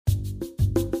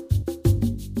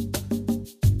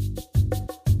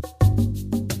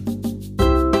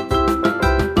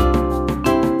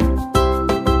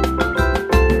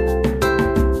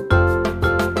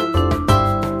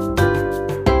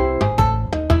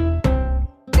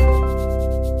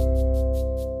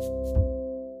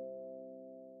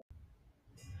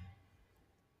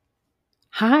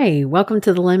Hi, welcome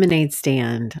to the Lemonade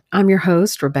Stand. I'm your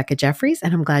host, Rebecca Jeffries,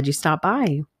 and I'm glad you stopped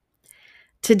by.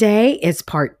 Today is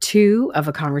part two of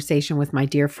a conversation with my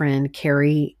dear friend,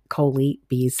 Carrie Coley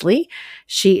Beasley.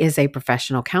 She is a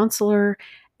professional counselor,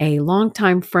 a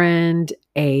longtime friend,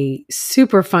 a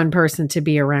super fun person to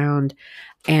be around,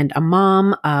 and a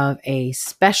mom of a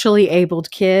specially abled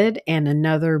kid and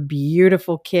another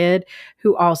beautiful kid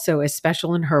who also is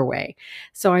special in her way.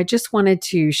 So I just wanted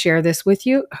to share this with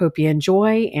you. Hope you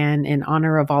enjoy. And in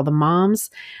honor of all the moms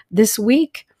this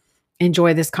week,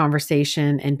 enjoy this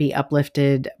conversation and be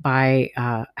uplifted by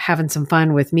having some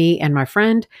fun with me and my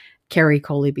friend, Carrie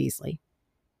Coley Beasley.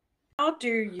 How do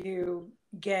you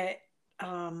get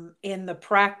in the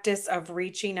practice of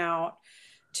reaching out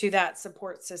to that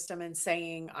support system and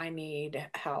saying, I need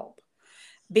help?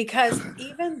 Because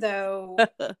even though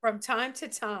from time to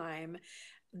time,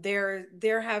 there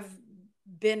have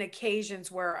been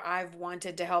occasions where I've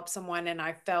wanted to help someone and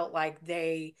I felt like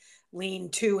they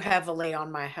leaned too heavily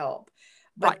on my help.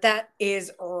 Right. But that is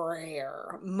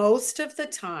rare. Most of the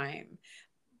time,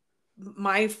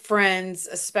 my friends,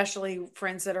 especially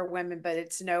friends that are women, but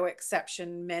it's no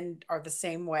exception, men are the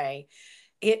same way.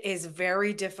 It is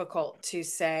very difficult to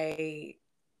say,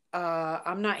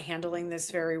 I'm not handling this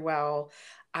very well.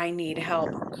 I need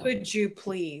help. Could you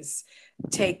please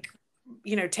take,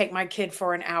 take my kid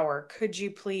for an hour? Could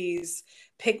you please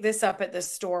pick this up at the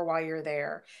store while you're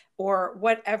there? Or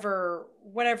whatever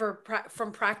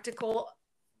from practical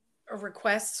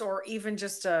requests, or even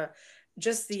just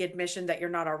the admission that you're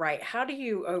not all right. How do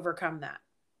you overcome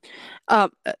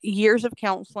that? Years of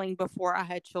counseling before I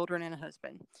had children and a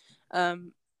husband.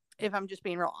 If I'm just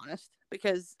being real honest,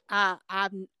 because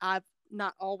I've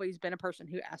not always been a person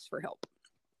who asks for help.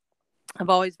 I've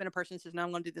always been a person who says, no,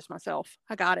 I'm going to do this myself.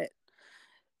 I got it.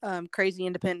 Crazy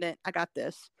independent. I got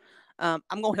this. I'm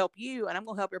going to help you and I'm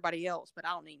going to help everybody else, but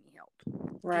I don't need any help.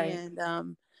 Right.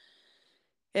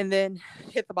 And then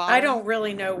hit the bottom. I don't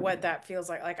really know what that feels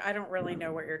like. Like, I don't really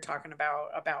know what you're talking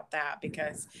about that,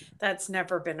 because that's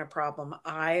never been a problem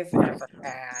I've ever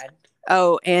had.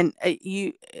 Oh, and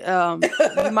you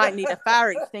might need a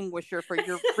fire extinguisher for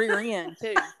your rear end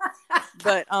too.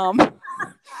 But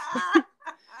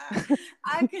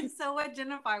I can so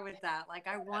identify with that. Like,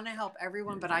 I want to help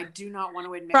everyone, but I do not want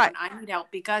to admit Right. when I need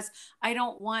help, because I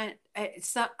don't want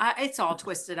it's all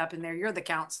twisted up in there. You're the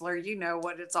counselor, you know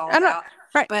what it's all about.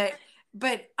 Right.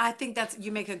 But I think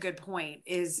you make a good point,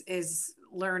 is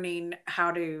learning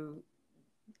how to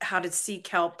seek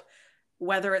help,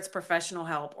 whether it's professional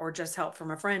help or just help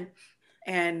from a friend.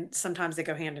 And sometimes they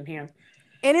go hand in hand.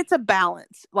 And it's a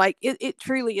balance. Like it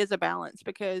truly is a balance,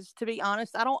 because to be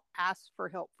honest, I don't ask for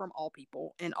help from all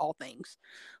people in all things.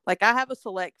 Like, I have a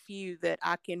select few that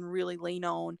I can really lean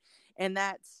on, and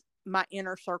that's my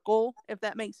inner circle, if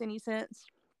that makes any sense.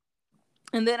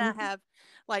 And then I have,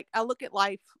 like, I look at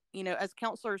life, as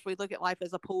counselors, we look at life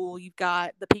as a pool. You've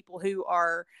got the people who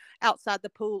are outside the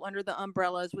pool under the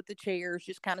umbrellas with the chairs,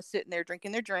 just kind of sitting there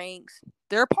drinking their drinks.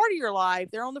 They're a part of your life.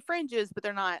 They're on the fringes, but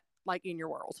they're not like in your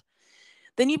world.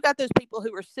 Then you've got those people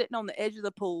who are sitting on the edge of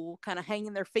the pool, kind of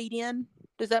hanging their feet in.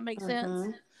 Does that make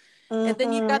sense? And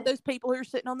then you've got those people who are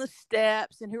sitting on the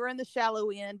steps and who are in the shallow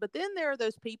end. But then there are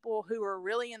those people who are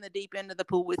really in the deep end of the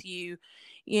pool with you,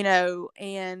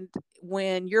 and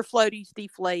when your floaties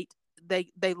deflate,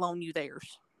 they loan you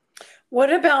theirs.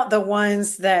 What about the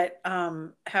ones that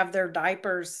have their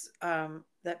diapers,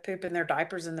 that poop in their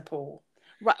diapers in the pool?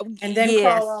 Right. And then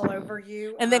crawl all over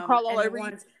you. And then crawl all over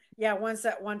you. Yeah, ones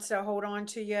that wants to hold on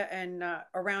to you and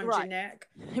around your neck.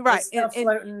 Right. And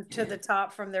floating to the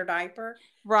top from their diaper.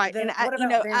 Right. Then, and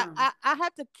I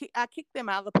have to I kick them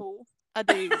out of the pool. I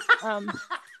do.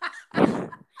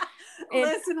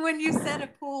 Listen, when you said a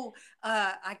pool,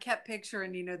 I kept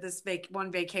picturing, this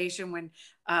one vacation when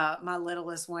my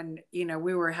littlest one,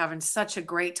 we were having such a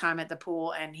great time at the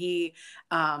pool, and he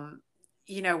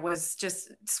was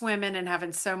just swimming and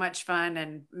having so much fun.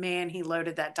 And man, he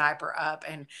loaded that diaper up,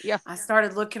 and I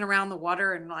started looking around the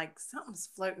water, and like, something's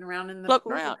floating around in the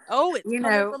pool. Around. Oh, it's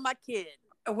coming from my kid.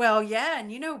 Well, yeah. And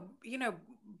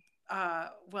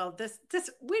this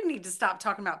we need to stop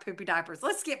talking about poopy diapers.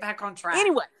 Let's get back on track.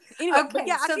 Anyway. Okay.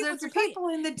 So there's the people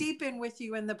in the deep end with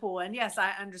you in the pool. And yes,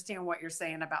 I understand what you're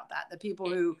saying about that. The people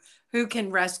who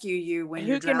can rescue you when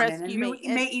you're drowning, and you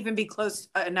may even be close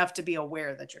enough to be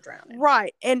aware that you're drowning.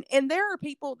 Right. And there are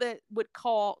people that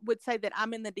would say that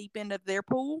I'm in the deep end of their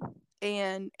pool.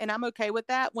 And I'm okay with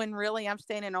that, when really I'm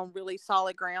standing on really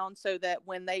solid ground, so that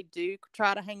when they do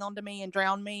try to hang on to me and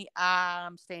drown me,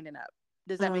 I'm standing up.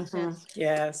 Does that make sense?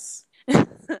 Yes.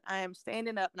 I am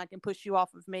standing up, and I can push you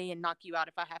off of me and knock you out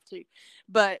if I have to.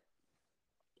 But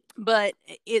But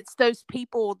it's those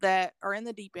people that are in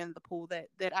the deep end of the pool that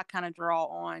I kind of draw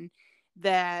on,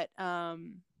 that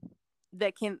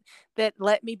that can that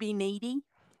let me be needy,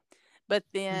 but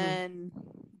then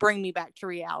bring me back to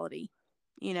reality,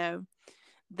 you know,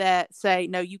 that say,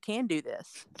 no, you can do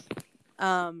this.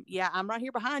 Yeah, I'm right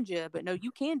here behind you, but no,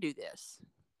 you can do this.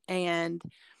 And,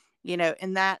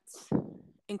 and that's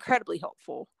incredibly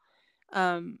helpful.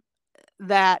 Um,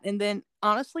 that, and then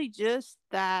honestly, just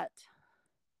that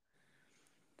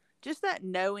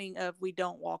knowing of, we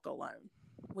don't walk alone.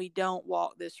 We don't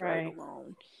walk this road Right.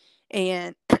 alone.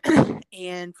 And,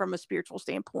 and from a spiritual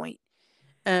standpoint,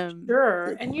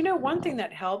 Sure. And one thing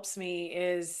that helps me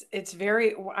is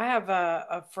I have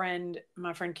a friend,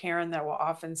 my friend Karen, that will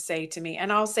often say to me,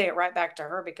 and I'll say it right back to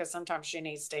her because sometimes she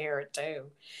needs to hear it too,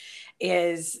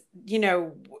 is,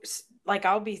 like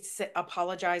I'll be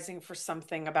apologizing for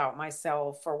something about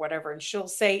myself or whatever. And she'll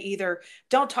say either,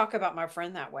 don't talk about my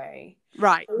friend that way.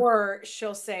 right. Or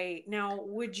she'll say, now,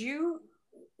 would you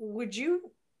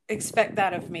expect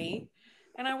that of me?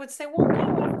 And I would say, well,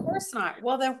 no, of course not.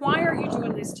 Well, then why are you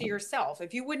doing this to yourself?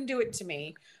 If you wouldn't do it to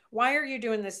me, why are you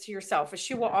doing this to yourself? And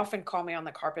she will often call me on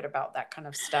the carpet about that kind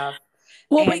of stuff.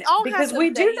 Well, we And all have because those we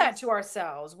do that days. to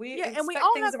ourselves, we Yeah. And we expect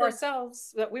all things have of those.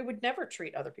 ourselves that we would never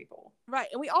treat other people. Right.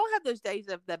 And we all have those days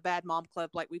of the bad mom club.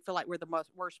 Like, we feel like we're the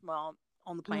worst mom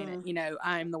on the planet. Mm.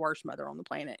 I am the worst mother on the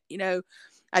planet.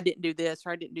 I didn't do this,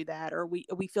 or I didn't do that, or we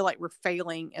feel like we're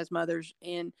failing as mothers.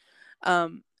 And,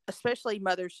 especially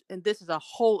mothers, and this is a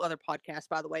whole other podcast,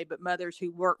 by the way, but mothers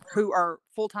who work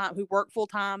full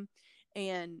time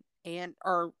and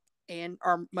are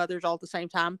mothers all at the same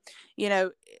time.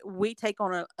 We take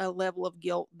on a level of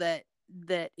guilt that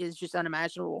is just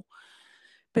unimaginable,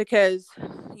 because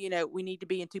we need to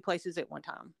be in two places at one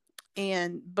time.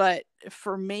 But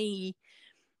for me,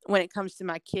 when it comes to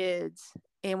my kids,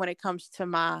 and when it comes to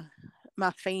my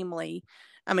family,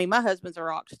 I mean, my husband's a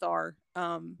rock star.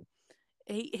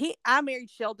 I married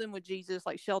Sheldon with Jesus,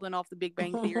 like Sheldon off the Big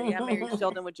Bang Theory. I married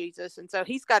Sheldon with Jesus, and so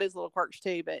he's got his little quirks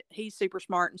too, but he's super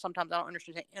smart, and sometimes I don't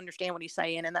understand what he's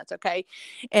saying, and that's okay.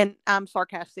 And I'm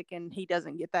sarcastic, and he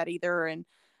doesn't get that either.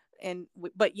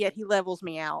 But yet he levels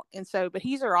me out. And so, but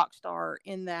he's a rock star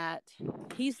in that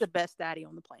he's the best daddy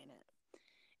on the planet.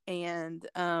 And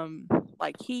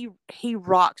like, he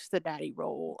rocks the daddy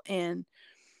role. And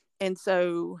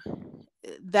so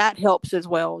that helps as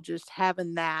well, just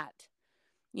having that.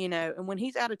 And when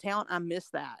he's out of town, I miss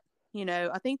that.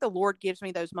 I think the Lord gives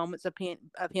me those moments of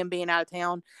him being out of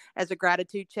town as a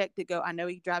gratitude check, to go, I know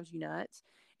he drives you nuts,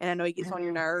 and I know he gets on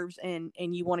your nerves, and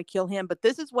you want to kill him, but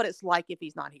this is what it's like if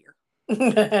he's not here.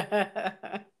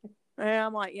 And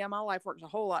I'm like, yeah, my life works a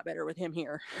whole lot better with him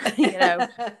here.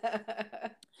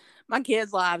 My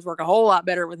kids' lives work a whole lot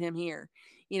better with him here,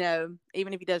 even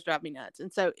if he does drive me nuts.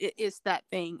 And so it's that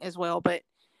thing as well. But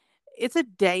it's a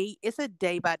day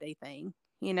by day thing,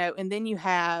 and then you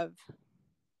have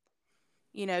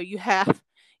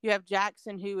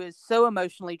Jackson, who is so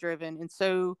emotionally driven and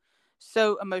so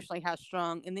emotionally high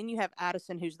strung. And then you have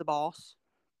Addison, who's the boss.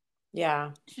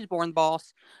 Yeah. She's born the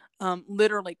boss.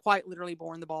 Quite literally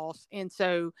born the boss. And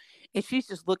so, if she's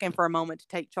just looking for a moment to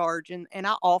take charge, and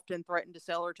I often threaten to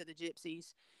sell her to the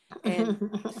gypsies.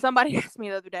 And somebody asked me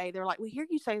the other day, they're like, we hear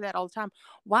you say that all the time.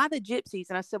 Why the gypsies?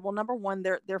 And I said, well, number one,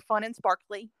 they're fun and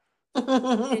sparkly.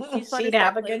 And she's fun She'd and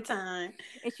have a sparkly. good time.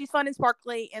 And she's fun and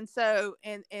sparkly. And so,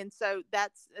 so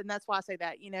that's why I say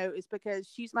that, is because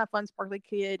she's my fun, sparkly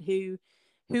kid who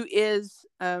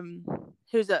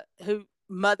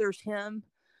mothers him,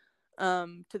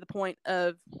 to the point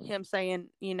of him saying,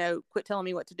 quit telling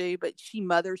me what to do, but she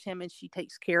mothers him and she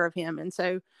takes care of him. And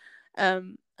so,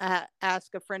 I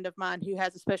asked a friend of mine who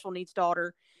has a special needs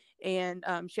daughter, and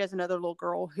she has another little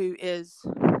girl who is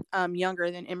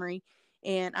younger than Emery.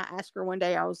 And I asked her one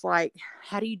day, I was like,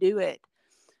 how do you do it?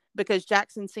 Because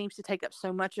Jackson seems to take up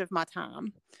so much of my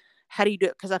time. How do you do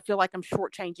it? Because I feel like I'm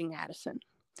shortchanging Addison.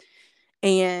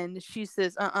 And she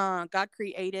says, God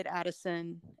created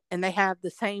Addison, and they have the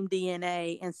same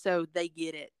DNA, and so they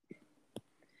get it.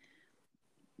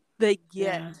 They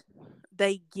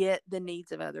get the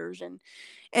needs of others, and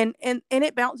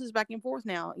it bounces back and forth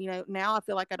now. Now I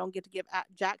feel like I don't get to give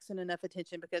Jackson enough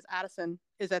attention, because Addison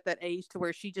is at that age to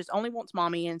where she just only wants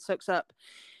mommy and soaks up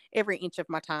every inch of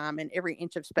my time and every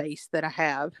inch of space that I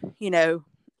have.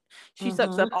 She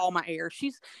sucks up all my air.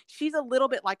 She's a little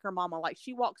bit like her mama. Like,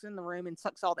 she walks in the room and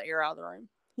sucks all the air out of the room,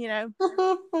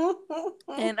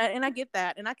 and I get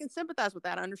that, and I can sympathize with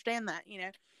that. I understand that,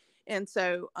 and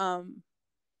so,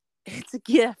 it's a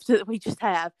gift that we just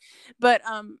have, but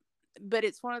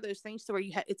it's one of those things to where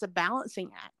it's a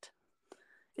balancing act.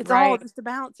 It's all Right. just a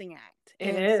balancing act.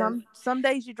 It And is. some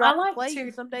days you I drop the like plate and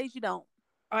to some days you don't.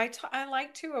 I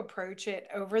like to approach it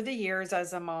over the years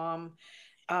as a mom.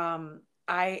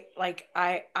 I like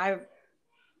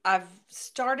I've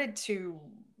started to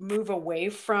move away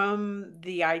from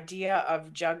the idea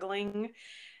of juggling,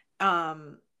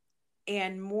 um,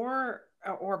 and more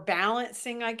or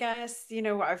balancing, I guess.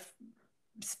 I've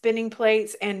spinning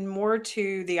plates and more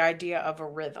to the idea of a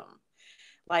rhythm.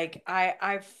 Like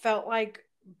I felt like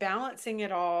balancing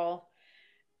it all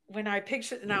when I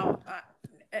picture now,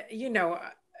 you know,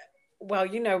 well,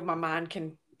 my mind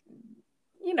can,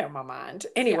 my mind.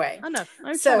 Yeah, Anyway, I know. I know what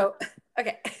you're talking so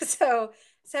okay, so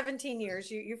 17 years,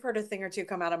 you've heard a thing or two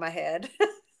come out of my head. about.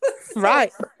 So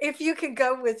Right. if you could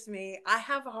go with me, I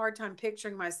have a hard time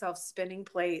picturing myself spinning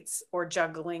plates or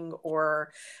juggling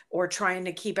or trying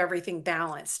to keep everything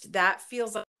balanced. That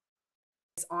feels like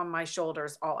it's on my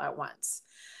shoulders all at once.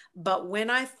 But when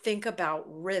I think about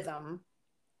rhythm,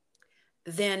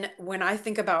 then when I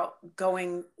think about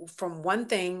going from one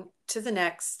thing to the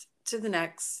next, to the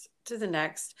next, to the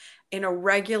next in a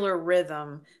regular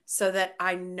rhythm, so that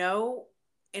I know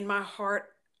in my heart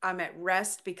I'm at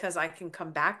rest because I can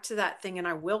come back to that thing and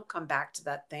I will come back to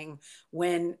that thing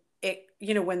when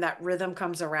when that rhythm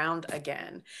comes around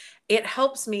again. It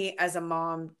helps me as a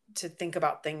mom to think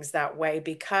about things that way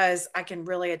because I can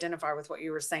really identify with what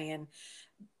you were saying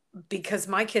because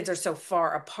my kids are so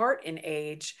far apart in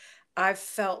age. I've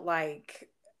felt like,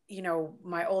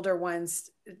 my older ones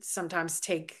sometimes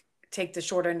take the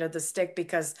short end of the stick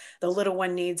because the little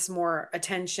one needs more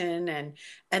attention, and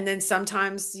then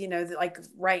sometimes, like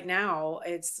right now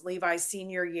it's Levi's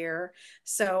senior year,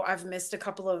 so I've missed a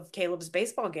couple of Caleb's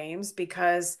baseball games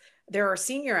because there are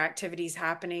senior activities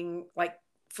happening like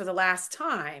for the last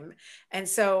time, and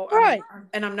so Right.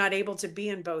 I'm not able to be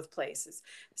in both places.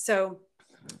 So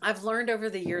I've learned over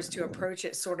the years to approach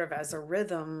it sort of as a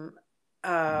rhythm,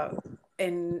 uh,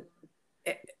 in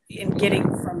in getting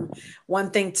from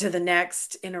one thing to the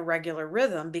next in a regular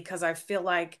rhythm because I feel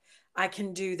like I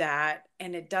can do that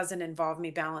and it doesn't involve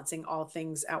me balancing all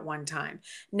things at one time.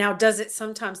 Now, does it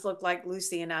sometimes look like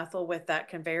Lucy and Ethel with that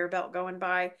conveyor belt going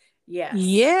by? Yes.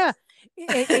 Yeah.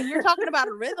 And you're talking about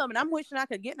a rhythm, and I'm wishing I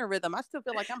could get in a rhythm. I still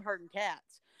feel like I'm herding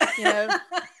cats. You know,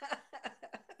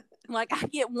 like I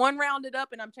get one rounded up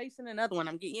and I'm chasing another one.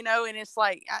 I'm getting, and it's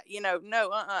like,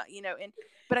 no, and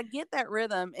but I get that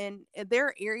rhythm, and there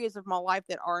are areas of my life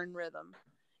that are in rhythm,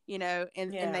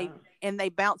 and Yeah. they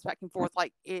bounce back and forth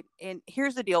like it. And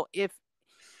here's the deal: if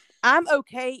I'm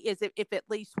okay, is if at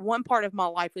least one part of my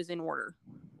life is in order.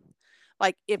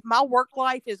 Like if my work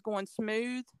life is going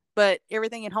smooth, but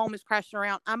everything at home is crashing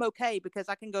around, I'm okay because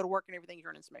I can go to work and everything's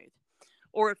running smooth.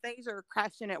 Or if things are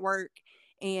crashing at work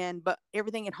but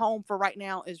everything at home for right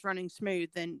now is running smooth,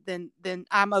 then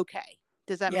I'm okay.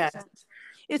 Does that make Yes. sense?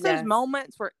 It's those Yes.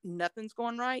 moments where nothing's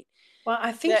going right. Well,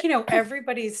 I think, That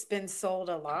everybody's been sold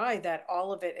a lie that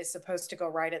all of it is supposed to go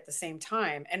right at the same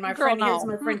time. And my girl, friend, here's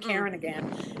no. my friend Karen again.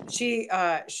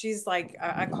 She's like,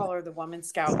 I call her the woman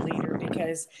scout leader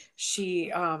because she's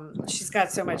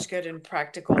got so much good and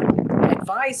practical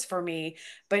advice for me,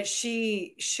 but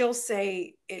she'll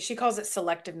say, she calls it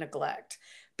selective neglect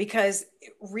because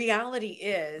reality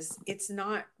is it's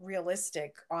not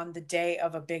realistic on the day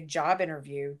of a big job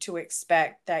interview to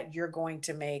expect that you're going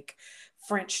to make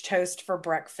French toast for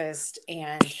breakfast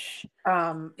and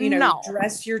No.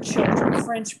 dress your children,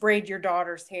 French braid your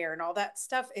daughter's hair and all that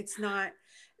stuff. It's not,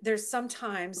 there's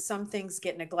sometimes some things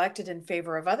get neglected in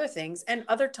favor of other things, and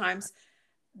other times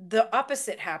the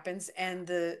opposite happens. And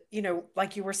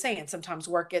like you were saying, sometimes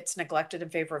work gets neglected in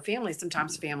favor of family,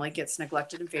 sometimes family gets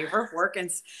neglected in favor of work.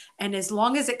 And as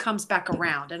long as it comes back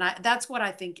around, and that's why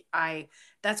I think I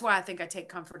take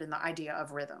comfort in the idea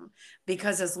of rhythm,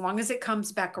 because as long as it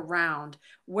comes back around,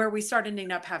 where we start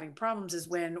ending up having problems is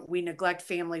when we neglect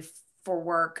family for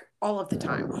work all of the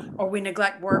time, or we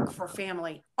neglect work for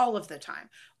family all of the time,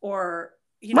 or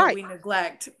Right. we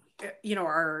neglect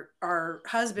our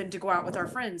husband to go out with our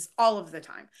friends all of the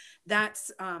time.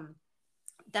 That's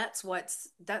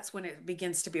when it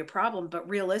begins to be a problem. But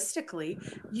realistically,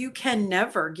 you can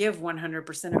never give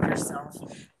 100% of yourself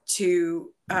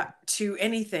to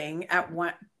anything at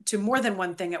one, to more than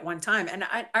one thing at one time. And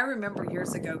I remember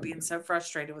years ago being so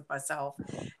frustrated with myself.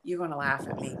 You're going to laugh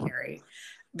at me, Carrie,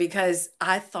 because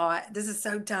I thought this is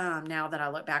so dumb now that I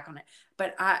look back on it.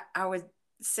 But I would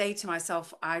say to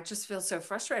myself, I just feel so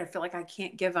frustrated. I feel like I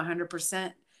can't give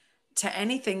 100% to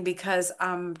anything because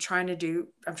I'm trying to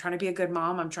be a good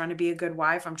mom. I'm trying to be a good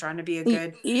wife. I'm trying to be a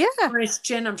good Yeah.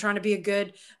 Christian. I'm trying to be a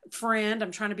good friend.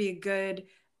 I'm trying to be a good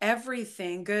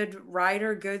everything, good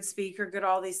writer, good speaker, good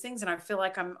all these things, and I feel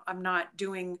like I'm not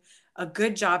doing a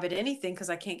good job at anything because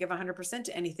I can't give 100%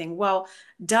 to anything. Well,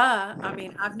 duh. I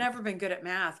mean, I've never been good at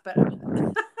math, but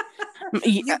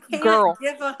you can't Girl,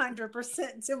 give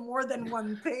 100% to more than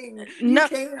one thing. You no,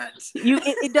 can't.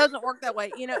 it doesn't work that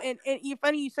way, and you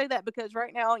funny you say that, because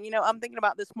right now, I'm thinking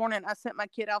about this morning. I sent my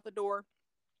kid out the door.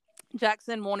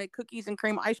 Jackson wanted cookies and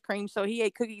cream ice cream, so he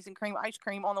ate cookies and cream ice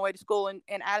cream on the way to school, and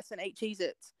Addison ate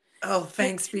Cheez-Its. Oh,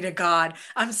 thanks be to God.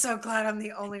 I'm so glad I'm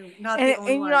not And, the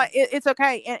only one. It's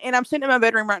okay. And I'm sitting in my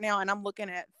bedroom right now, and I'm looking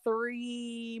at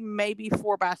 3, maybe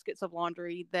 4 baskets of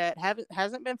laundry that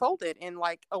hasn't been folded in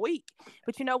like a week.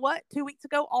 But you know what? 2 weeks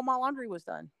ago, all my laundry was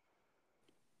done.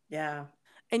 Yeah.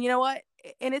 And you know what?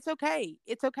 And it's okay.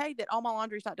 It's okay that all my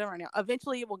laundry's not done right now.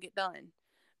 Eventually, it will get done.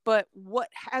 But what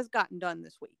has gotten done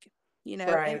this week?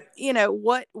 Right. And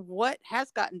what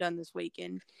has gotten done this week,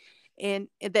 and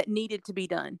that needed to be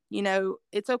done.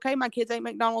 It's okay. My kids ate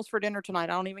McDonald's for dinner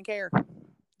tonight. I don't even care.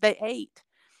 They ate.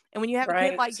 And when you have a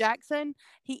kid like Jackson,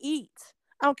 he eats.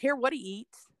 I don't care what he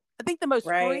eats. I think the most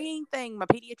freeing thing my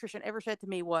pediatrician ever said to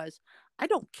me was, I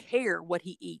don't care what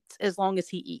he eats as long as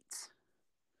he eats.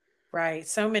 Right.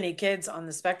 So many kids on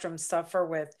the spectrum suffer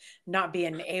with not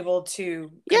being able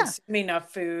to consume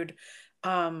enough food.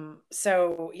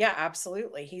 So yeah,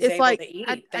 absolutely. He's able to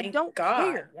eat. I don't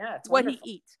care what he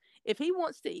eats. If he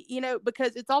wants to,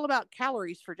 because it's all about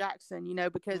calories for Jackson,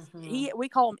 because we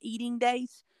call them eating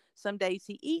days. Some days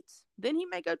he eats, then he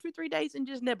may go 2-3 days and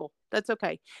just nibble. That's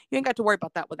okay. You ain't got to worry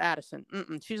about that with Addison.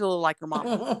 She's a little like her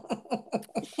mama.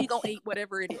 She gonna eat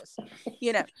whatever it is,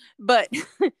 but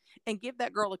and give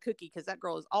that girl a cookie, because that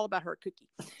girl is all about her cookie.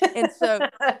 And so,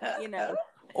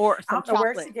 or some I don't know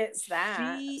chocolate. where she gets that.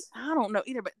 I don't know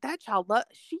either, but that child,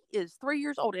 she is 3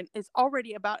 years old and is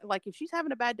already about, like, if she's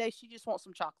having a bad day, she just wants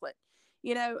some chocolate,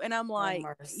 and I'm like,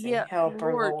 yeah, help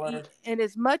her, Lord. And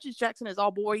as much as Jackson is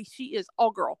all boy, she is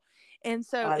all girl. And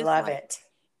so I love it.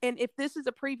 And if this is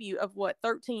a preview of what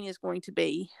 13 is going to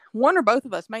be, one or both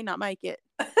of us may not make it.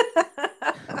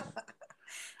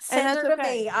 Send her to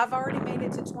me. I've already made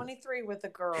it to 23 with a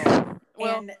girl.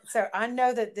 Well, and so I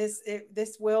know that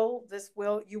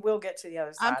you will get to the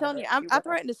other side. I'm telling you, I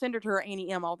threaten to send her to her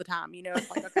Annie M all the time. It's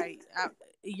like, okay,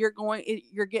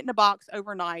 you're getting a box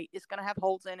overnight. It's going to have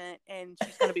holes in it, and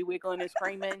she's going to be wiggling and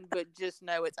screaming, but just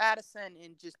know it's Addison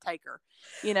and just take her,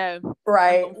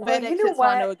 Right. Well, you know what? So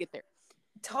I know it'll get there.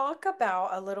 Talk about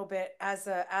a little bit as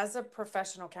a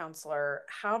professional counselor,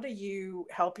 how do you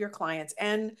help your clients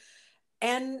and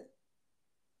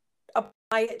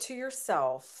apply it to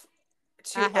yourself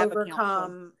to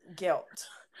overcome guilt?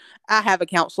 I have a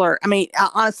counselor. I mean,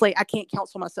 honestly, I can't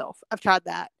counsel myself. I've tried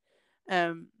that.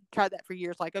 Tried that for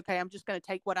years. Like, okay, I'm just going to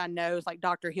take what I know. It's like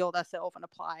Dr. Heal Thyself and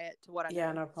apply it to what I know. Yeah,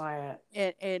 and apply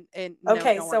it. And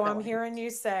okay, so I'm hearing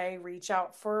you say, reach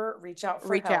out for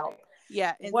help.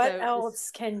 Yeah. And what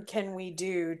else can we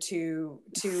do to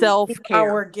self-care, keep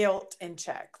our guilt in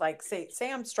check? Like say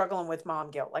I'm struggling with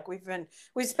mom guilt. Like we've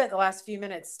spent the last few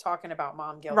minutes talking about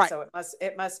mom guilt. Right. So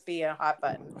it must be a hot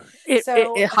button.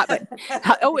 Hot button.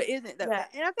 Oh, it isn't though. Yeah.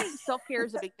 And I think self-care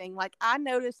is a big thing. Like I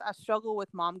notice I struggle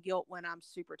with mom guilt when I'm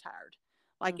super tired.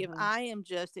 Like if I am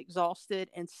just exhausted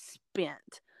and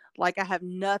spent, like I have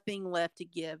nothing left to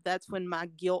give, that's when my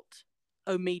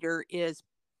guilt-o-meter is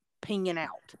pinging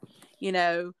out,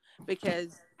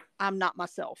 because I'm not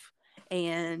myself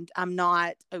and I'm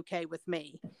not okay with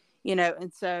me,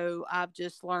 and so I've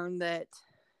just learned that,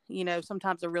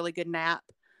 sometimes a really good nap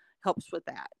helps with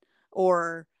that,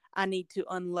 or I need to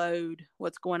unload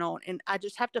what's going on. And I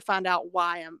just have to find out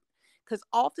why because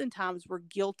oftentimes we're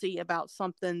guilty about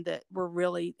something that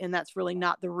and that's really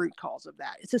not the root cause of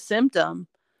that. It's a symptom.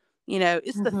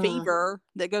 It's the fever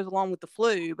that goes along with the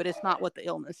flu, but it's not what the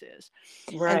illness is.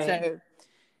 Right. And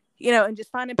so, and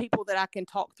just finding people that I can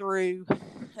talk through,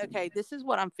 okay, this is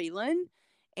what I'm feeling,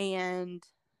 and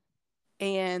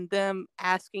them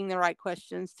asking the right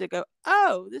questions to go,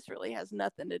 oh, this really has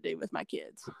nothing to do with my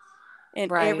kids and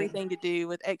everything to do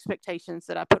with expectations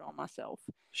that I put on myself.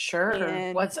 Sure.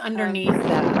 And what's underneath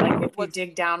that? Like if you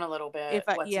dig down a little bit,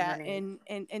 underneath?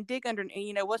 and dig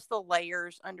underneath, what's the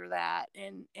layers under that,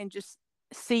 and just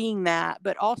seeing that,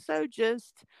 but also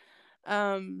just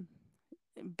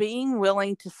being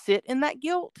willing to sit in that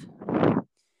guilt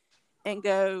and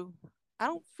go, I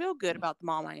don't feel good about the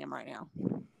mom I am right now.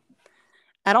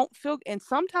 I don't feel, and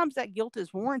sometimes that guilt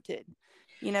is warranted,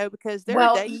 because there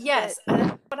are days. Yes,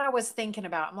 that's what I was thinking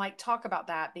about. I'm like, talk about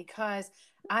that, because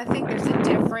I think there's a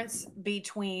difference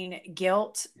between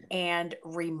guilt and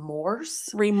remorse.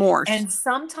 And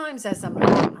sometimes as a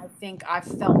mom, I think I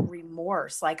felt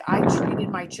remorse. Like I treated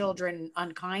my children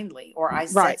unkindly, or I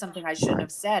said Right. something I shouldn't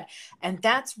have said. And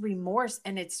that's remorse,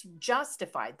 and it's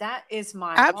justified. That is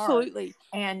my heart. Absolutely.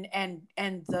 And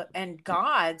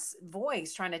God's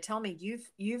voice trying to tell me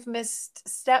you've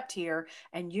misstepped here,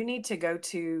 and you need to go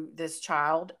to this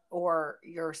child or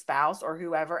your spouse or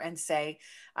whoever and say,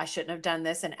 I shouldn't have done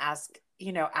this, and ask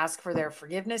for their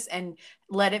forgiveness, and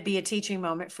let it be a teaching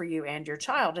moment for you and your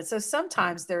child. And so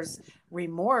sometimes there's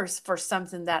remorse for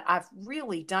something that I've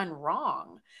really done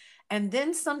wrong. And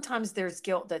then sometimes there's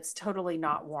guilt that's totally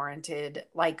not warranted,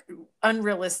 like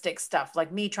unrealistic stuff,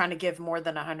 like me trying to give more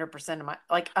than 100% of my,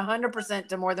 like 100%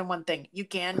 to more than one thing. You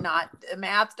cannot,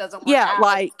 math doesn't work Yeah, out.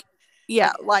 like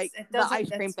It the doesn't, ice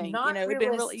cream that's thing. not It'd been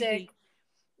real easy. realistic.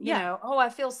 Yeah. Oh, I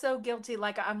feel so guilty.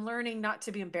 Like I'm learning not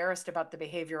to be embarrassed about the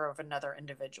behavior of another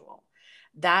individual.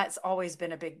 That's always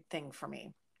been a big thing for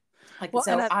me. Like, Well,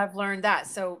 so I've learned that.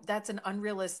 So that's an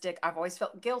unrealistic. I've always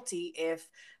felt guilty if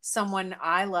someone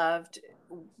I loved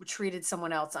treated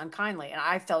someone else unkindly, and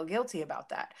I felt guilty about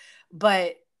that.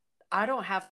 But I don't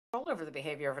have control over the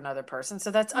behavior of another person. So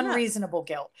that's yeah. unreasonable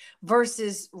guilt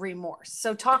versus remorse.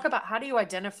 So talk about, how do you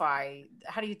identify,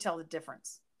 how do you tell the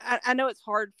difference? I know it's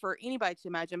hard for anybody to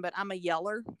imagine, but I'm a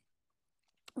yeller.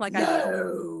 Like I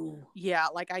yell. Yeah,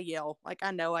 like I yell. Like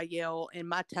I know I yell, and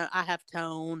my tone, I have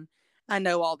tone. I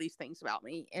know all these things about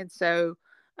me. And so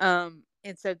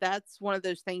that's one of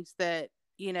those things that,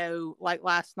 like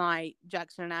last night,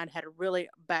 Jackson and I had a really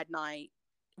bad night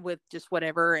with just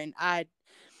whatever, and I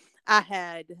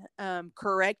had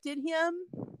corrected him,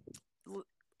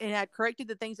 and I corrected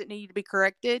the things that needed to be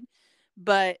corrected,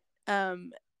 but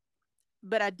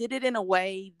I did it in a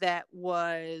way that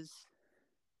was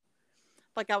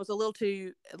like, I was a little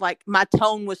too, like, my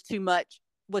tone was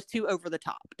too over the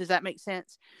top. Does that make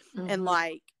sense? Mm-hmm. And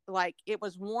like it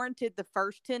was warranted the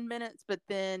first 10 minutes, but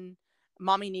then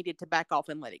mommy needed to back off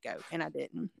and let it go. And I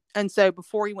didn't. And so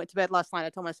before he went to bed last night, I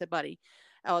told him, I said, buddy,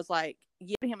 I was like,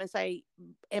 yell at him and say,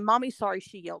 and mommy's sorry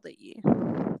she yelled at you.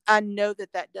 I know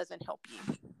that doesn't help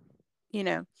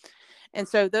you, And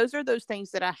so those are those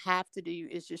things that I have to do,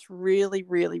 is just really,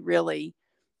 really, really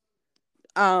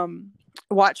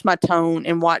watch my tone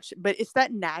and watch. But it's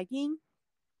that nagging.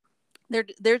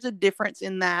 There's a difference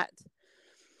in that.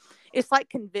 It's like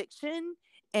conviction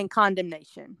and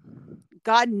condemnation.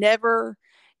 God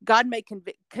made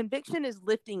conviction is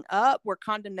lifting up, where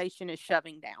condemnation is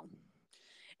shoving down.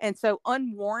 And so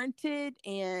unwarranted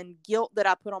and guilt that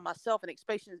I put on myself, and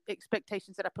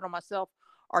expectations that I put on myself,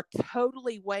 are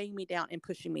totally weighing me down and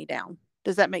pushing me down.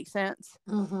 Does that make sense?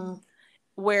 Mm-hmm.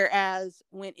 Whereas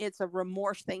when it's a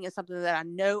remorse thing, and something that I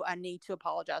know I need to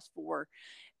apologize for,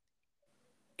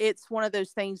 it's one of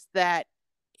those things that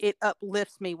it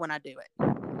uplifts me when I do it.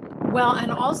 Well,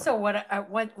 and also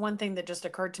one thing that just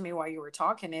occurred to me while you were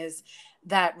talking is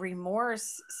that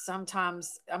remorse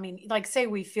sometimes, I mean, like, say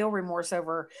we feel remorse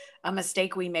over a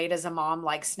mistake we made as a mom,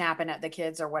 like snapping at the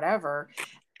kids or whatever.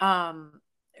 And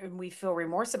we feel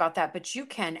remorse about that, but you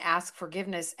can ask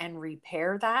forgiveness and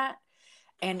repair that.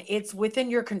 And it's within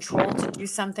your control to do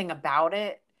something about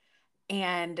it.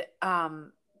 And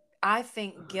I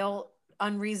think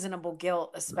unreasonable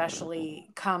guilt especially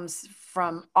comes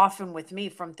from, often with me,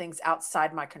 from things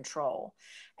outside my control.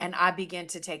 And I begin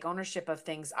to take ownership of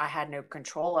things I had no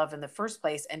control of in the first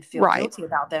place, and feel guilty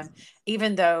about them,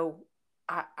 even though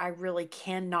I really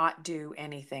cannot do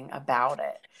anything about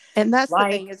it. And that's the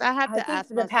thing, is I have to ask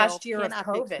myself, the past year of I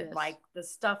COVID, like the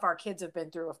stuff our kids have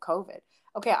been through with COVID.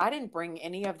 Okay, I didn't bring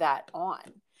any of that on.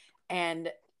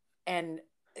 And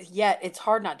yet it's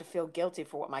hard not to feel guilty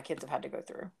for what my kids have had to go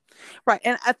through. Right.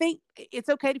 And I think it's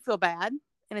okay to feel bad,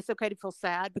 and it's okay to feel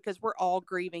sad, because we're all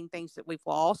grieving things that we've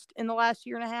lost in the last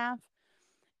year and a half.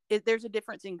 There's a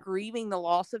difference in grieving the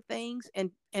loss of things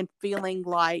and feeling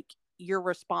like you're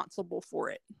responsible for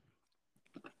it.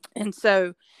 And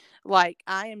so, like,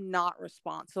 I am not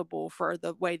responsible for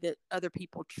the way that other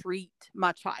people treat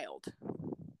my child.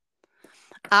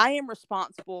 I am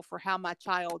responsible for how my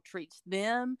child treats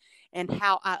them, and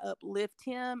how I uplift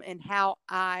him, and how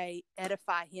I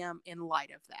edify him in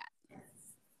light of that.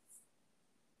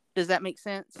 Does that make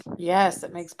sense? Yes,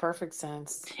 it makes perfect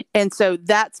sense. And so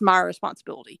that's my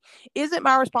responsibility. Is it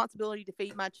my responsibility to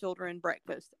feed my children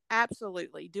breakfast?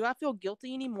 Absolutely. Do I feel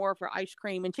guilty anymore for ice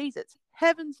cream and Cheez-Its?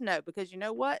 Heavens no, because you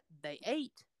know what? They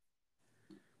ate.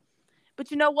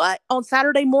 But you know what? On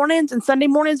Saturday mornings and Sunday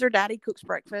mornings, their daddy cooks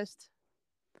breakfast.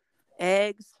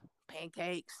 Eggs,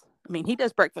 pancakes. I mean, he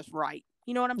does breakfast right.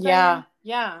 You know what I'm saying?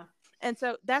 Yeah. And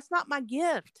so that's not my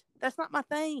gift. That's not my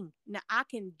thing. Now, I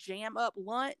can jam up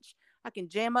lunch. I can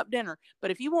jam up dinner.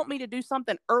 But if you want me to do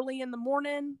something early in the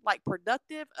morning, like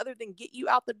productive, other than get you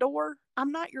out the door,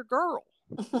 I'm not your girl.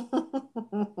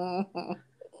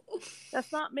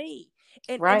 That's not me.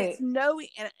 And it's Right. knowing,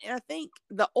 and I think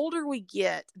the older we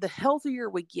get, the healthier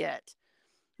we get,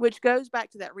 which goes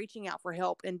back to that reaching out for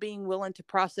help and being willing to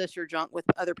process your junk with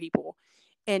other people.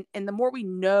 And the more we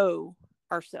know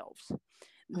ourselves,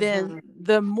 then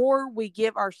the more we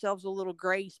give ourselves a little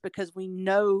grace, because we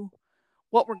know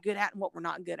what we're good at and what we're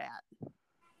not good at.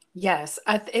 Yes,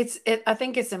 I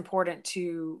think it's important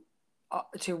to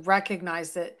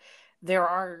recognize that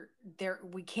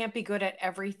we can't be good at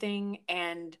everything,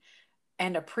 and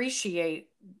appreciate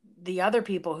the other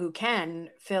people who can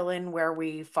fill in where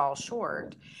we fall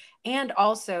short. And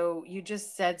also, you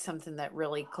just said something that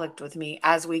really clicked with me.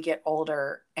 As we get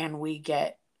older and we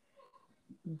get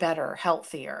better,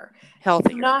 healthier,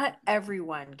 not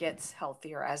everyone gets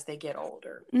healthier as they get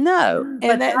older. No,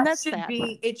 But that's should sad.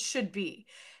 be, it should be.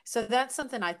 So that's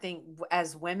something I think,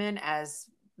 as women, as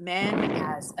men,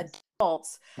 as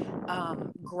adults,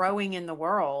 growing in the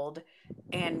world,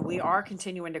 and we are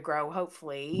continuing to grow,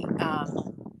 hopefully,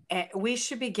 and we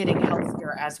should be getting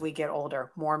healthier as we get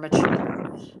older, more mature.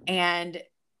 And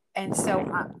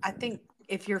so I think,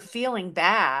 if you're feeling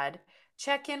bad,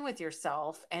 check in with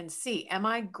yourself and see, am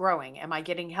I growing? Am I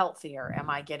getting healthier? Am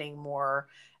I getting more?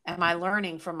 Am I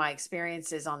learning from my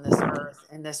experiences on this earth,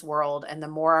 in this world? And the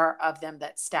more of them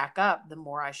that stack up, the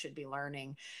more I should be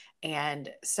learning. And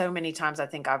so many times I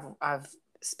think I've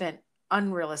spent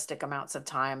unrealistic amounts of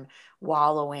time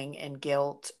wallowing in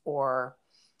guilt or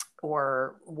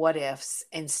what ifs,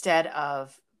 instead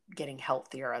of getting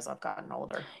healthier as I've gotten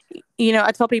older.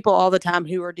 I tell people all the time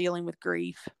who are dealing with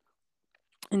grief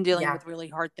and dealing Yeah. with really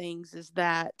hard things is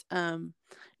that,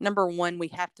 number one, we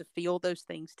have to feel those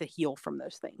things to heal from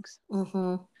those things.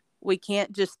 We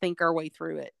can't just think our way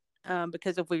through it,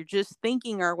 because if we're just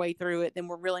thinking our way through it, then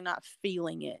we're really not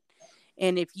feeling it.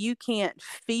 And if you can't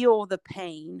feel the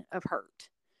pain of hurt,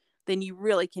 then you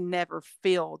really can never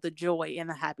feel the joy and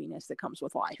the happiness that comes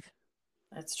with life.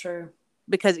 That's true.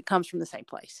 Because it comes from the same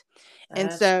place.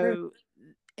 That's true.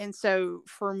 And so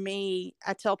for me,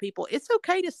 I tell people, it's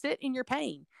okay to sit in your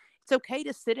pain. It's okay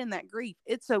to sit in that grief.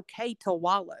 It's okay to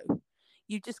wallow.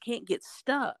 You just can't get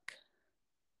stuck.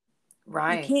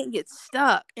 Right. You can't get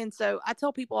stuck. And so I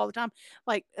tell people all the time,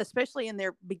 like, especially in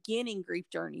their beginning grief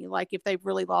journey, like if they've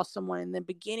really lost someone in the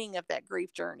beginning of that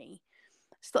grief journey,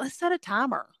 so let's set a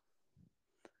timer.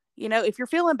 If you're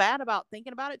feeling bad about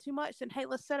thinking about it too much, then hey,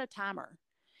 let's set a timer.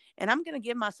 And I'm going to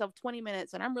give myself 20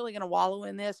 minutes, and I'm really going to wallow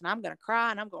in this, and I'm going to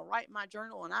cry, and I'm going to write in my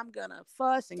journal, and I'm going to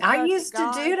fuss and cuss. I used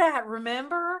to do that.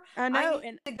 Remember? I know. I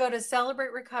used to go to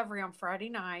Celebrate Recovery on Friday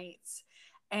nights,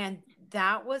 and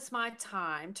that was my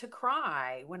time to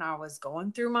cry when I was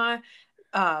going through my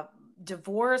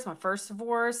divorce, my first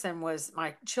divorce, and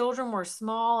my children were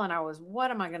small, and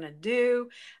what am I going to do?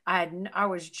 I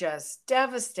was just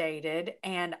devastated,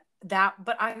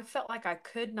 but I felt like I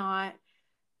could not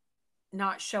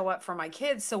show up for my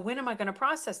kids. So when am I going to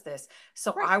process this?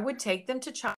 So I would take them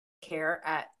to child care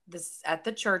at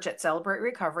the church at Celebrate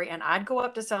Recovery, and I'd go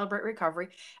up to Celebrate Recovery.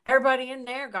 Everybody in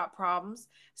there got problems,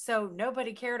 so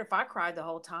nobody cared if I cried the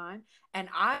whole time. And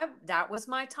that was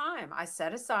my time. I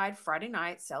set aside Friday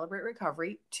night, Celebrate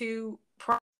Recovery, to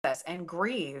process and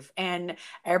grieve, and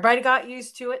everybody got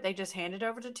used to it. They just handed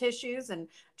over the tissues and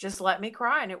just let me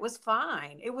cry, and it was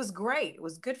fine. It was great. It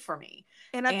was good for me.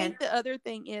 And I think the other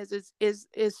thing is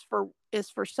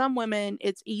for some women,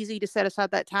 it's easy to set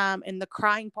aside that time, and the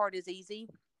crying part is easy,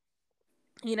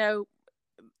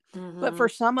 but for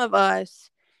some of us,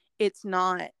 it's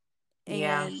not.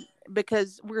 And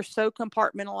because we're so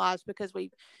compartmentalized,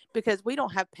 because we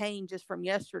don't have pain just from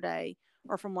yesterday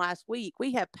or from last week.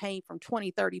 We have pain from 20,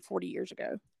 30, 40 years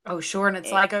ago. Oh, sure. And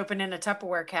it's like opening a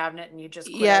Tupperware cabinet and you just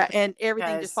and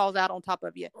everything just falls out on top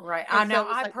of you. Right. I know.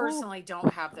 I personally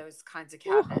don't have those kinds of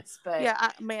cabinets, but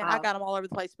I got them all over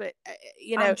the place. But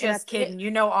I'm just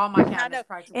kidding. All my cabinets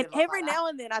practically. And every now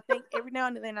and then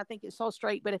I think it's so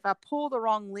straight. But if I pull the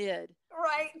wrong lid,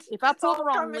 it's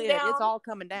all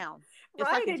coming down.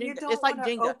 It's like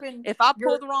Jenga. If I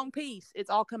pull the wrong piece, it's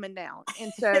all coming down.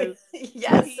 And so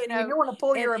yes, you don't want to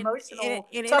pull your emotional and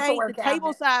it Tupperware ain't the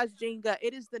table size Jenga.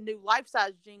 It is the new life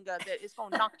size Jenga that is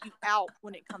going to knock you out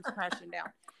when it comes crashing down.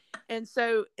 And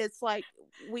so it's like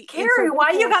Carrie,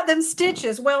 why you got them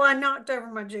stitches? Well, I knocked over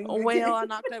my Jenga. Well, I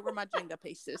knocked over my Jenga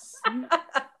pieces.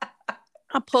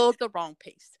 I pulled the wrong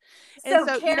piece. And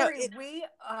so Carrie,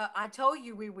 I told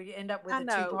you we would end up with a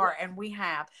two-part, and we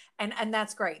have, and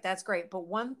that's great. That's great. But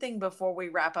one thing before we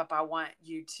wrap up, I want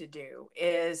you to do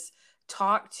is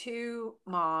talk to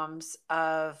moms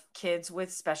of kids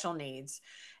with special needs.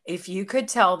 If you could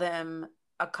tell them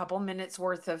a couple minutes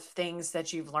worth of things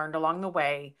that you've learned along the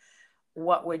way,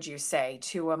 what would you say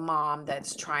to a mom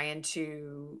that's trying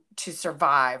to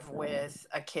survive with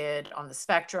a kid on the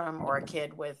spectrum or a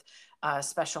kid with a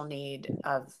special need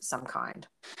of some kind?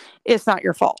 It's not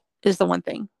your fault is the one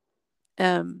thing.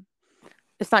 Um,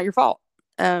 it's not your fault.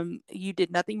 You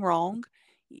did nothing wrong.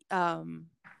 Um,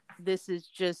 this is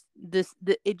just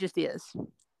it just is.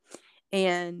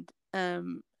 And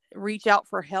reach out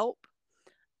for help.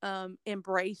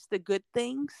 Embrace the good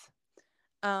things.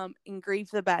 And grieve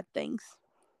the bad things.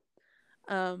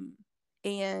 Um,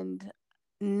 and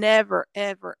never,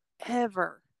 ever,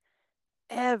 ever,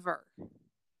 ever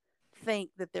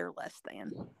think that they're less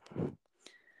than.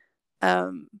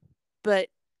 But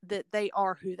that they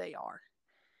are who they are.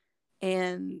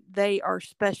 And they are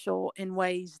special in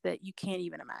ways that you can't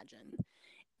even imagine.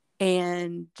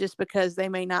 And just because they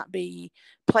may not be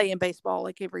playing baseball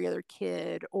like every other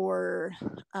kid, or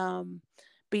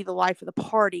be the life of the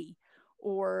party,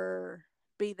 or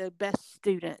be the best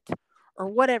student, or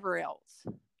whatever else,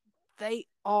 they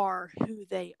are who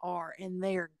they are, and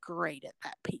they're great at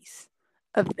that piece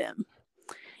of them.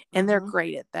 And they're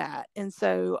great at that. And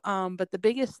so, but the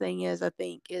biggest thing is, I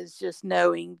think, is just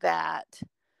knowing that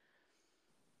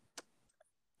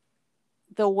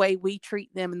the way we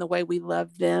treat them and the way we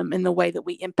love them and the way that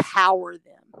we empower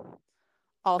them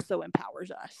also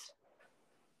empowers us.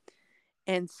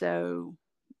 And so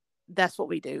that's what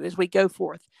we do, is we go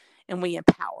forth and we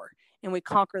empower and we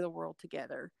conquer the world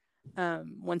together,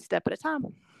 one step at a time.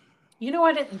 You know,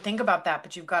 I didn't think about that,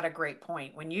 but you've got a great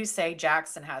point. When you say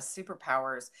Jackson has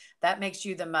superpowers, that makes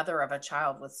you the mother of a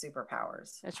child with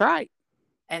superpowers. That's right.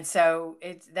 And so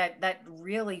it's that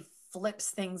really flips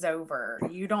things over.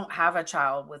 You don't have a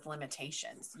child with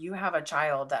limitations. You have a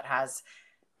child that has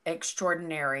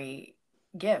extraordinary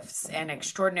gifts and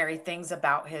extraordinary things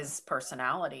about his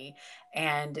personality.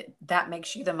 And that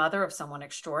makes you the mother of someone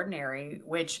extraordinary,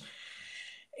 which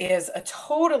is a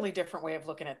totally different way of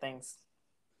looking at things.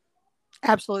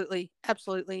 Absolutely.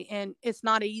 Absolutely. And it's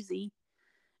not easy.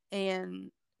 And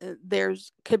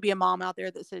there's could be a mom out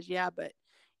there that says, yeah, but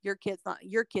your kid's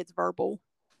verbal.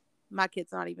 My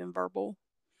kid's not even verbal.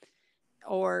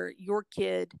 Or your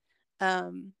kid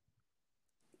can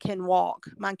walk.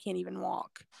 Mine can't even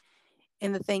walk.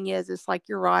 And the thing is, it's like,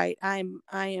 you're right. I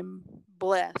am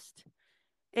blessed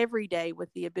every day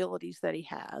with the abilities that he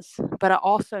has. But I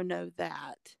also know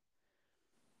that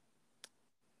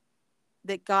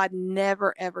God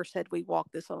never, ever said we walk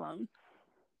this alone.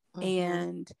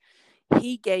 And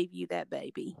he gave you that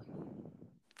baby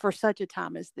for such a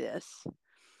time as this.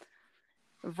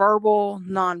 Verbal,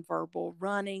 nonverbal,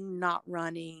 running, not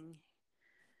running,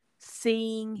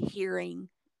 seeing, hearing,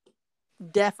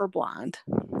 deaf or blind.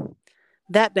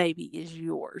 That baby is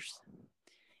yours.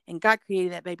 And God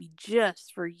created that baby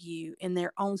just for you in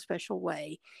their own special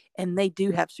way. And they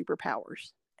do have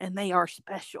superpowers. And they are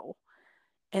special.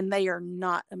 And they are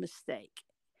not a mistake.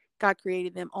 God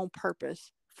created them on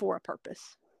purpose for a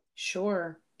purpose.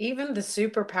 Sure. Even the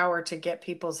superpower to get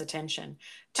people's attention,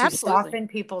 to Absolutely. soften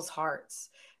people's hearts,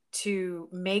 to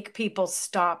make people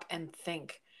stop and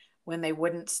think when they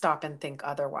wouldn't stop and think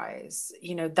otherwise.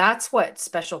 You know, that's what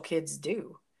special kids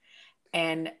do.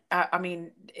 And I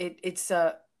mean, it's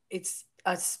a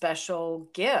special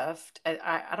gift.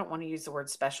 I don't want to use the word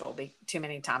special too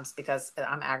many times because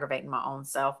I'm aggravating my own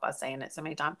self by saying it so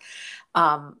many times.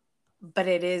 But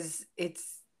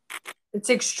it's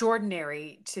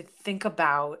extraordinary to think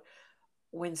about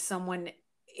when someone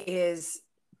is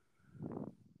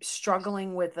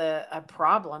struggling with a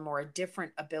problem or a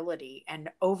different ability and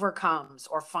overcomes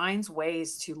or finds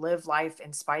ways to live life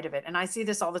in spite of it. And I see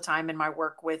this all the time in my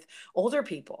work with older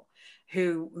people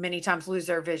who many times lose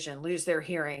their vision, lose their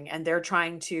hearing, and they're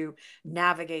trying to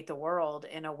navigate the world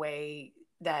in a way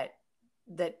that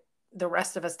the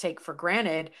rest of us take for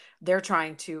granted. They're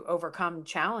trying to overcome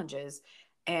challenges,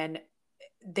 and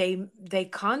they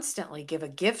constantly give a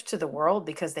gift to the world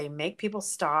because they make people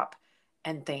stop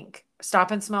and think,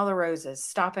 stop and smell the roses,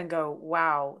 stop and go,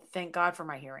 wow, thank God for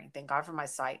my hearing, thank God for my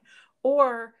sight.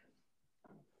 Or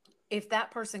if that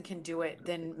person can do it,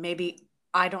 then maybe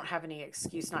I don't have any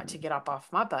excuse not to get up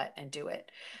off my butt and do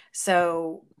it.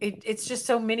 So it's just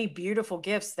so many beautiful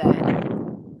gifts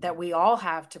that we all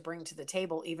have to bring to the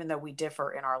table, even though we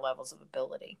differ in our levels of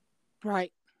ability.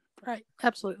 Right.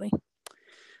 Absolutely.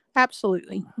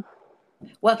 Absolutely.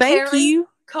 Well, thank Carrie you.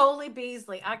 Coley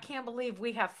Beasley, I can't believe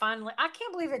we have finally, I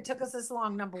can't believe it took us this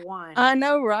long, number one. I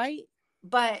know, right?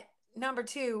 But number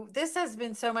two, this has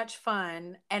been so much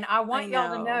fun. And I want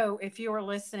y'all to know, if you are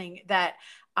listening, that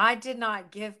I did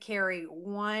not give Carrie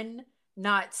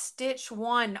not stitch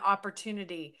one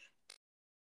opportunity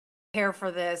prepare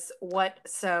for this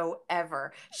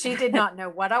whatsoever. She did not know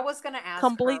what I was going to ask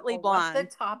Completely her or blind. what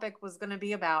the topic was going to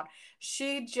be about.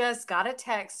 She just got a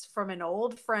text from an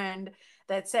old friend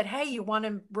that said, "Hey, you want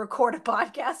to record a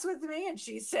podcast with me?" And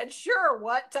she said, "Sure,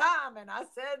 what time?" And I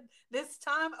said, "This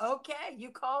time." "Okay,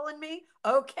 you calling me?"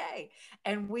 "Okay."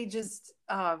 And we just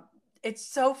it's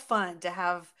so fun to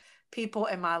have people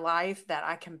in my life that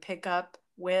I can pick up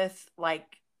with,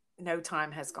 like, no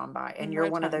time has gone by, and you're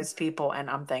one of those people, and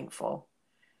I'm thankful.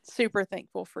 Super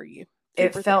thankful for you.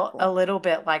 It felt a little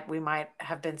bit like we might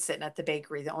have been sitting at the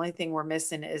bakery. The only thing we're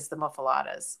missing is the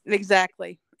muffaladas.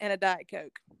 Exactly. And a Diet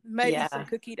Coke. Maybe some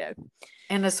cookie dough.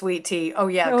 And a sweet tea. Oh,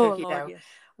 yeah, cookie dough. Yes.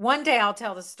 One day I'll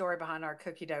tell the story behind our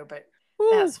cookie dough, but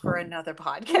that's for another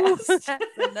podcast.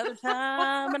 Another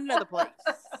time, another place.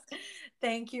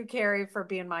 Thank you, Carrie, for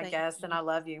being my guest, and I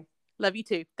love you. Love you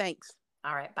too. Thanks.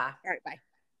 All right, bye. All right, bye.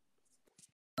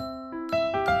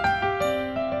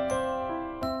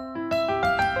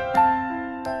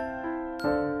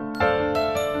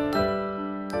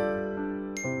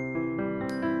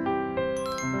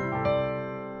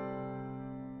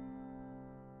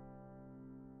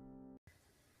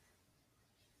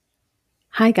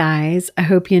 Hi, guys. I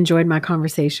hope you enjoyed my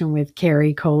conversation with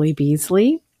Carrie Coley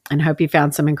Beasley and hope you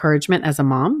found some encouragement as a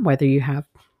mom, whether you have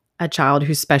a child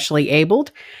who's specially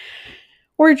abled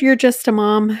or if you're just a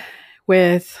mom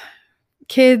with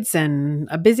kids and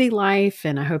a busy life.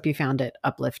 And I hope you found it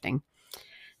uplifting.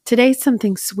 Today,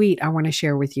 something sweet I want to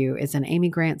share with you is an Amy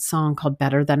Grant song called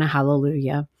Better Than a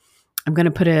Hallelujah. I'm going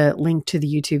to put a link to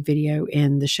the YouTube video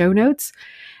in the show notes.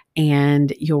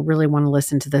 And you'll really want to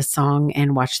listen to this song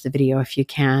and watch the video if you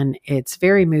can. It's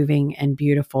very moving and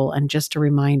beautiful. And just a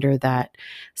reminder that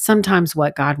sometimes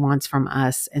what God wants from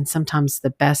us, and sometimes the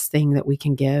best thing that we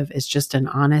can give, is just an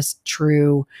honest,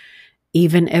 true,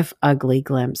 even if ugly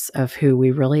glimpse of who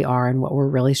we really are and what we're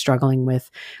really struggling with,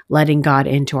 letting God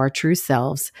into our true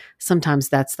selves. Sometimes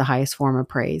that's the highest form of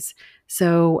praise.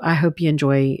 So I hope you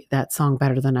enjoy that song,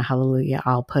 Better Than a Hallelujah.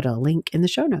 I'll put a link in the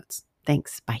show notes.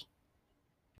 Thanks. Bye.